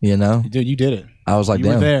body, you know? Dude, you did it. I was like, You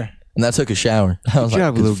damn. were there. And I took a shower. I was Good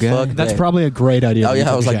job, like, little guy. fuck That's that. probably a great idea. Oh that you yeah,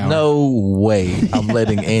 I took was a like, shower. no way, I'm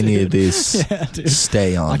letting any of this Yeah, dude.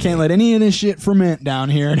 stay on. I can't let any of this shit ferment down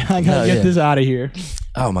here. I gotta No, get yeah. this out of here.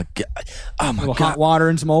 Oh my god. Oh my A little god. hot water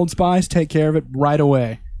and some Old Spice. Take care of it right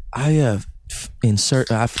away. I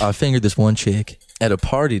I fingered this one chick at a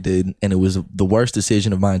party, dude, and it was the worst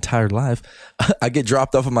decision of my entire life. I get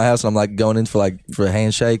dropped off at my house and I'm like going in for a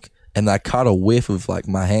handshake, and I caught a whiff of like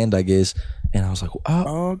my hand, I guess, and I was like,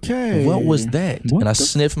 oh, Okay. what was that? What and I the-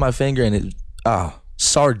 sniffed my finger and it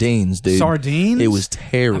sardines, dude. Sardines? It was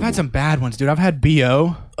terrible. I've had some bad ones, dude. I've had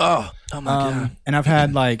BO. Oh my god. And I've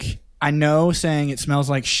had like, I know saying it smells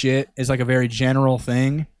like shit is like a very general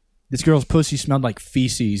thing. This girl's pussy smelled like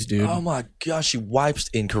feces, dude. Oh my gosh, she wipes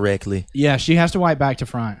incorrectly. Yeah, she has to wipe back to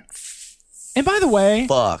front. And by the way,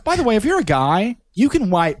 Fuck. if you're a guy, you can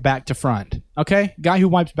wipe back to front. Okay? Guy who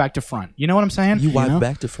wipes back to front. You know what I'm saying? You wipe know?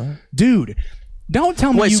 back to front? Dude, don't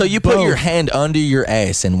tell me Wait, so you put both- your hand under your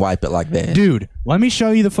ass and wipe it like that? Dude, let me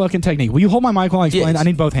show you the fucking technique. Will you hold my mic while I explain? Yes. I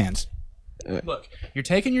need both hands. Look, you're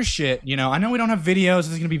taking your shit. You know, I know we don't have videos. This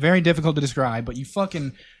is going to be very difficult to describe, but you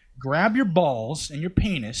fucking grab your balls and your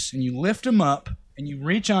penis and you lift them up and you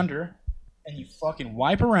reach under and you fucking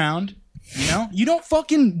wipe around. You know? You don't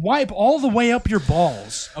fucking wipe all the way up your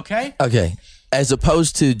balls, okay? Okay. As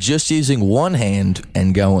opposed to just using one hand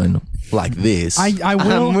and going like this. I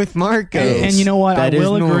will. I'm with Marco. And you know what? That I is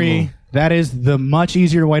will normal. agree That is the much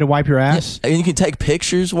easier way to wipe your ass. And you can take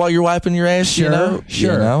pictures while you're wiping your ass. Sure, you know,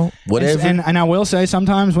 sure. You know, whatever. And I will say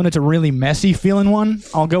sometimes when it's a really messy feeling one,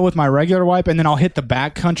 I'll go with my regular wipe and then I'll hit the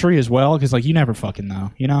back country as well because like you never fucking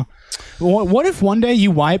know, you know. What if one day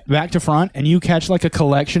you wipe back to front and you catch like a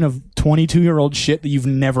collection of 22-year-old shit that you've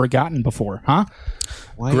never gotten before, huh?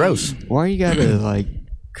 Gross. Why you gotta like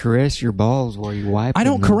caress your balls while you wipe? I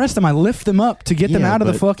don't caress them. I lift them up to get them Yeah, out of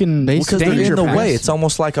the but fucking Because they're danger in the path. way. It's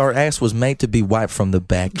almost like our ass was made to be wiped from the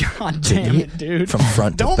back. God damn it, dude. From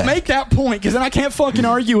front to Don't back. make that point because then I can't fucking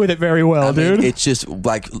argue with it very well, I mean, dude. it's just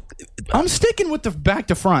like I'm sticking with the back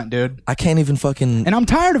to front, dude. I can't even fucking. And I'm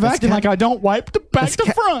tired of acting like I don't wipe the back That's to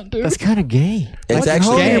ki- front, dude. That's kind of gay. It's You're actually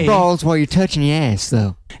holding gay. your balls while you're touching your ass,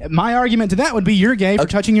 though. My argument to that would be you're gay for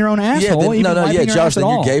touching your own yeah, asshole. then, even no, wiping yeah, your Josh. ass at Then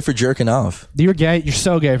you're all. gay for jerking off. You're gay. You're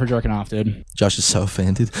so gay for jerking off, dude. Josh is so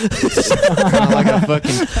offended. Like a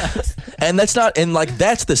fucking. And that's not, and like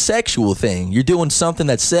that's the sexual thing. You're doing something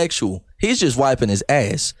that's sexual. He's just wiping his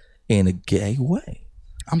ass in a gay way.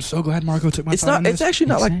 I'm so glad Marco took my It's side on not. It's this. actually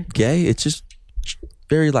not like gay. It's just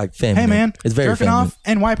very like feminine. Hey man, it's very jerking feminine. off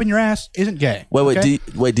and wiping your ass isn't gay. Wait.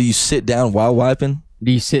 okay? Do you sit down while wiping,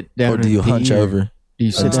 Do you sit down or do you and pee, hunch or over? Do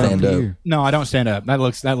you sit and down stand and up? pee, or- No, I don't stand up. That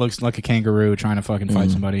looks like a kangaroo trying to fucking fight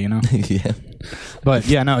somebody, you know. Yeah. But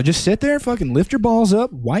yeah, no, just sit there, fucking lift your balls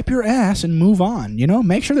up, wipe your ass, and move on. You know,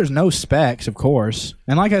 make sure there's no specks, of course.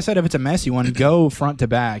 And like I said, if it's a messy one, go front to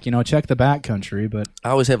back. You know, check the back country. But I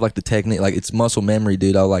always have like the technique, like it's muscle memory,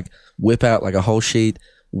 dude. I'll like whip out like a whole sheet,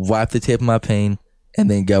 wipe the tip of my peen, and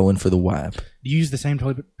then go in for the wipe. do you use the same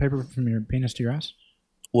toilet paper from your penis to your ass?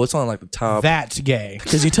 Well, it's on like the top That's gay.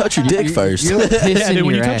 because you touch your dick first, You're like Yeah, pissing dude,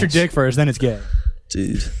 when you your touch your ass. dick first, then it's gay.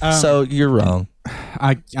 dude. So you're wrong.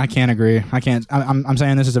 I can't agree. I can't. I'm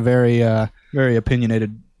saying this is a very very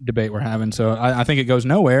opinionated debate we're having. So I think it goes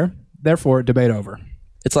nowhere. Therefore, debate over.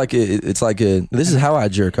 It's like this is how I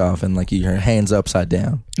jerk off, and like your hands upside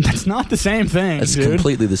down. That's not the same thing, It's dude.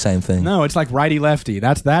 completely the same thing. No, it's like righty lefty.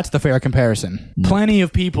 That's the fair comparison. Plenty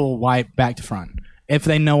of people wipe back to front if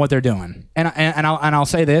they know what they're doing. And I'll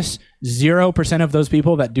say this: 0% of those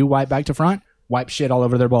people that do wipe back to front wipe shit all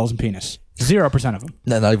over their balls and penis. 0% of them.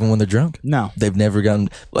 No, not even when they're drunk. No. They've never gotten.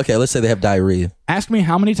 Okay, let's say they have diarrhea. Ask me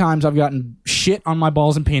how many times I've gotten shit on my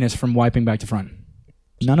balls and penis from wiping back to front.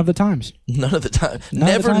 None of the times. None of the time. None of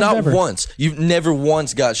the Never, times not ever. once. You've never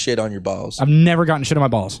once got shit on your balls. I've never gotten shit on my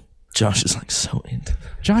balls. Josh is like so into.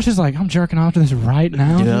 Josh is like, I'm jerking off to this right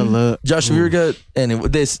now. Dude, I love. Josh, have you ever got any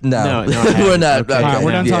this? No, No, I we're haven't. not. Okay. Okay. All right,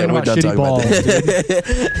 we're done talking we're about done shitty talking balls.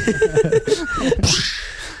 that.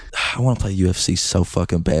 I want to play UFC so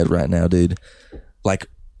fucking bad right now, dude. Like,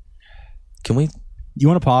 can we? You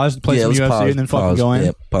want to pause, play some let's UFC, pause, and then fucking pause. go in?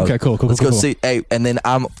 Yeah, pause. Okay, cool. Let's cool, go cool. see. Hey, and then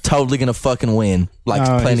I'm totally gonna fucking win, like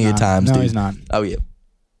No, plenty he's of not. times, No, dude. he's not. Oh yeah.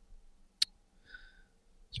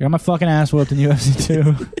 So I got my fucking ass whooped in UFC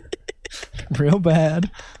 2. Real bad.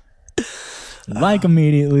 Like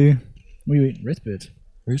immediately. We eat Ritz bits.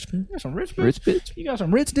 Respect. You got some Ritz bits? Ritz bits? You got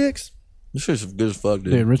some Ritz dicks? This shit's good as fuck,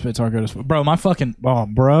 dude. Dude, Ritz bits are good as fuck. Bro, my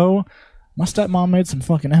stepmom made some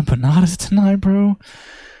fucking empanadas tonight, bro.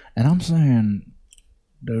 And I'm saying,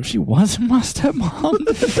 dude, if she wasn't my stepmom,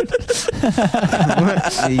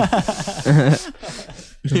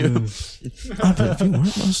 I bet if you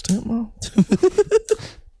weren't my stepmom.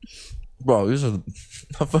 Bro, this is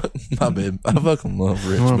my bad. I fucking love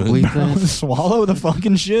You want to Richmond. bleep that? swallow the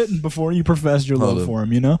fucking shit before you profess your Hold love up. for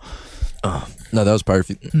him, you know? No, that was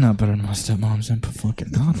perfect. Not better than my stepmom's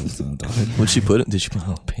empanadas, though, dog. What'd she put it? Did she put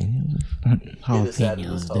jalapenos?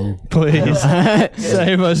 Jalapenos, dude. Please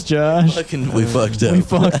save us, Josh. Fucking, we fucked up. We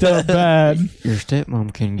fucked up bad. Your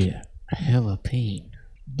stepmom can get a hella pain.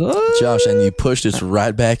 Josh, and you pushed us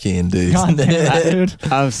right back in, dude. God damn it, dude.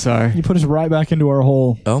 I'm sorry. You put us right back into our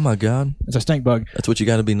hole. Oh my god, It's a stink bug. that's what you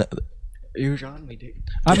got to be. You was on me, dude.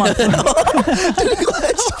 I might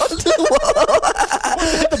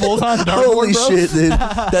the bullseye on the dartboard, Holy bro. shit, dude!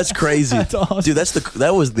 That's crazy, That's awesome. dude.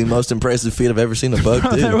 That was the most impressive feat I've ever seen a bug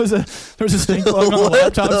do. There was a stink bug on the What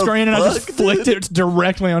laptop the screen, and I just fuck, flicked it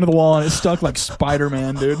directly onto the wall, and it stuck like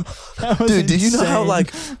Spider-Man, dude. That was Dude, do you know how insane.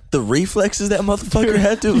 like the reflexes that motherfucker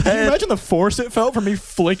had to have Can you had? imagine the force it felt from me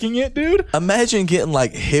flicking it, dude? Imagine getting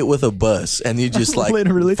like hit with a bus and you just like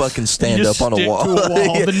Literally. fucking stand You up just on a stick wall, to a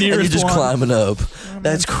wall, the and you're nearest just one. climbing up.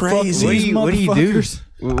 That's Fuck crazy. these What do you do? motherfuckers.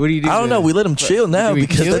 What do you do? I don't know. We let him chill now do we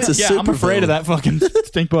because kill that's a it? Yeah, super I'm afraid of villain. that fucking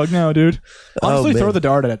stink bug now, dude. Honestly, Oh, throw man. the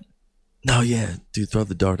dart at it. No, yeah, dude, throw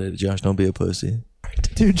the dart at it, Josh. Don't be a pussy.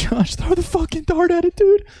 Dude, Josh, throw the fucking dart at it,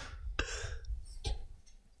 dude.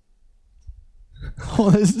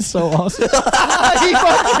 Oh, this is so awesome. He fucking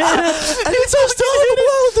hit it. And it's still on the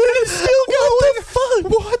wall, dude. It's still going.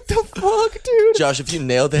 What the fuck? dude. Josh, if you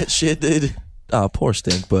nail that shit, dude. Oh, poor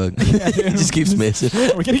stink bug. Yeah, dude. He just keeps missing.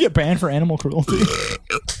 We're gonna get banned for animal cruelty.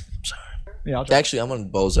 Sorry. Yeah, I'll try. Actually, I'm gonna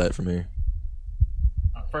bullseye it from here.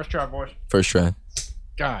 First try, boys. First try.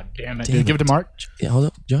 God damn it, Damn dude. Give it to Mark. Yeah, hold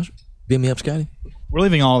up, Josh. Beat me up, Scotty. We're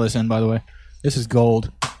leaving all this in, by the way. This is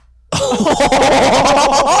gold.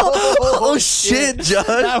 Oh shit, Josh!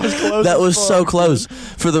 That was close. That as was fuck, so dude.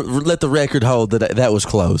 close. Let the record hold that was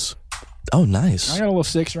close. Oh, nice. I got a little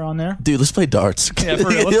sixer on there. Dude, let's play darts. Yeah, for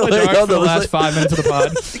real. Let's play darts for the last 5 minutes of the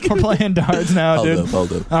pod. We're playing darts now, dude.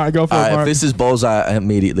 Hold up. All right, go for All it, right, Mark. if this is bullseye, I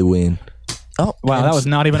immediately win. Oh, Wow, that was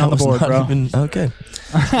not even on the was board, not bro. okay.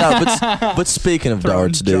 No, but speaking of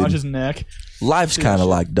darts, dude, Josh's neck. life's kind of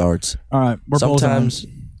like darts. All right, we're Sometimes,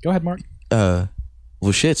 Go ahead, Mark.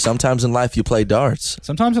 well, shit. Sometimes in life you play darts.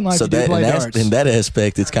 Sometimes in life So you do that play darts. in that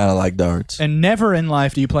aspect, it's kind of like darts. And never in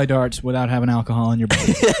life do you play darts without having alcohol in your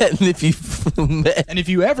body. And if you And if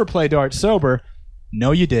you ever play darts sober,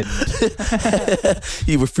 no, you didn't.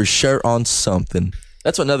 you were for sure on something.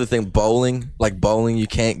 That's another thing. Bowling, you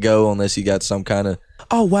can't go unless you got some kind of.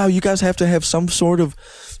 Oh wow, you guys have to have some sort of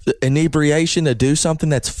inebriation to do something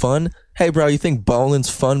that's fun. Hey, bro, you think bowling's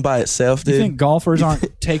fun by itself, dude? You think golfers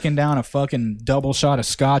aren't taking down a fucking double shot of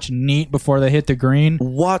scotch neat before they hit the green?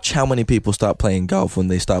 Watch how many people stop playing golf when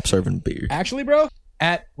they stop serving beer. Actually, bro,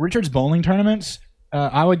 at Richard's bowling tournaments,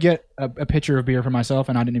 I would get a pitcher of beer for myself,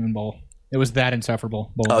 and I didn't even bowl. It was that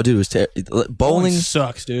insufferable. Bowling. Oh, dude, it was terrible. Bowling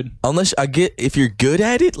sucks, dude. Unless if you're good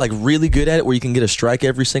at it, like really good at it, where you can get a strike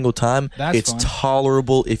every single time, That's it's fun.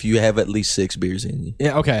 tolerable if you have at least 6 beers in you.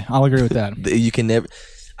 Yeah, okay, I'll agree with that. Have You can never.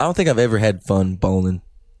 I don't think I've ever had fun bowling.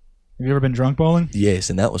 you ever been drunk bowling? Yes,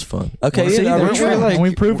 and that was fun. Okay, See, yeah, there we're we go. sure. like- And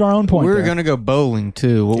we proved our own point. We were there. gonna go bowling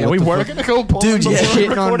too. Well, Yeah, what we the were fuck? gonna go bowling. Dude, yeah. before we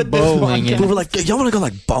Shitting on recorded this bowling podcast. People were like, y'all want to go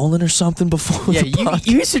like bowling or something before Yeah, the pod?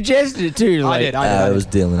 you suggested it too. You're I like, did. I It did. was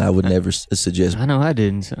Dylan. I would never suggest. I know I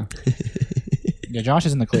didn't. So Yeah, Josh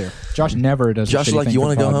is in the clear. Josh never does. Josh is like, you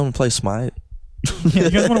want to go home and play Smite? Yeah, you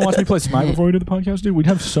guys want to watch me play Smite before we do the podcast, dude? We'd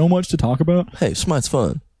have so much to talk about. Hey, Smite's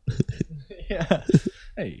fun. Yeah.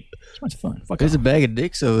 Hey, Smite's fun. Fuck there's off. a bag of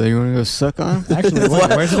dicks over there. You want to go suck on? Actually,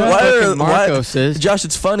 where's it at? Fucking Marco says. Josh,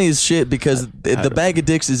 it's funny as shit because the bag of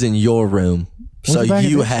dicks is in your room, Where's so the bag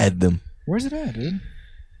of you dicks had them. Where's it at, dude?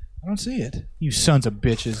 I don't see it. You sons of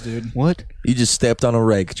bitches, dude. What? You just stepped on a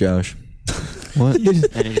rake, Josh. What?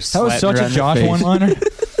 That was such a Josh one-liner.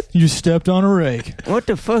 You stepped on a rake. What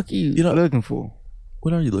the fuck are you know- looking for?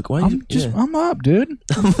 What are you looking? Why I'm up, dude.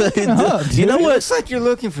 up, You know It what? looks like you're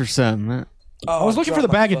looking for something. Man. I was looking for the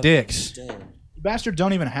bag of dicks. You bastards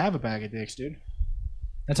don't even have a bag of dicks, dude.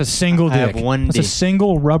 That's a single I have dick. one That's dick. a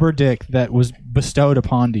single rubber dick that was bestowed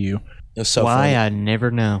upon to you. It's so Why? funny. I never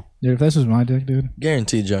know. Dude, if this was my dick, dude,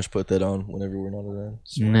 Guaranteed Josh put that on whenever we're not around.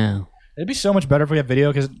 No. it'd be so much better if we had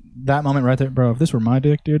video because that moment right there, bro, if this were my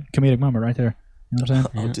dick, dude, comedic moment right there. You know what I'm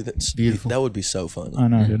saying? Oh, dude, that's Beautiful. That would be so funny. I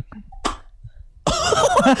know, dude.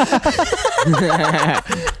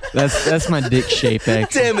 That's my dick shape,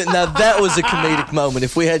 actually. Damn it! Now that was a comedic moment.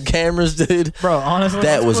 If we had cameras, dude. Bro, honestly,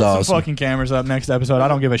 That let's was put awesome. some fucking cameras up next episode. I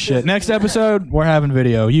don't give a shit. Next episode, we're having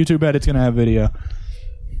video. YouTube edit's gonna have video.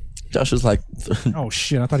 Josh was like Oh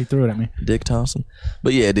shit! I thought he threw it at me. dick tossing.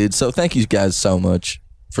 But yeah, dude. So thank you guys so much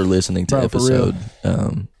for listening to Bro, for real.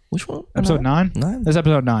 episode. Which one? Episode 9. 9? This is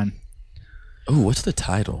episode 9. Ooh, what's the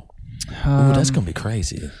title? Ooh, that's gonna be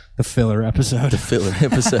crazy. The filler episode. The filler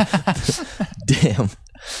episode. Damn.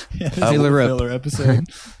 Yeah, Filler up. filler episode.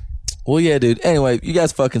 Well, yeah, dude. Anyway, you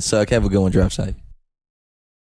guys fucking suck. Have a good one. Drive safe.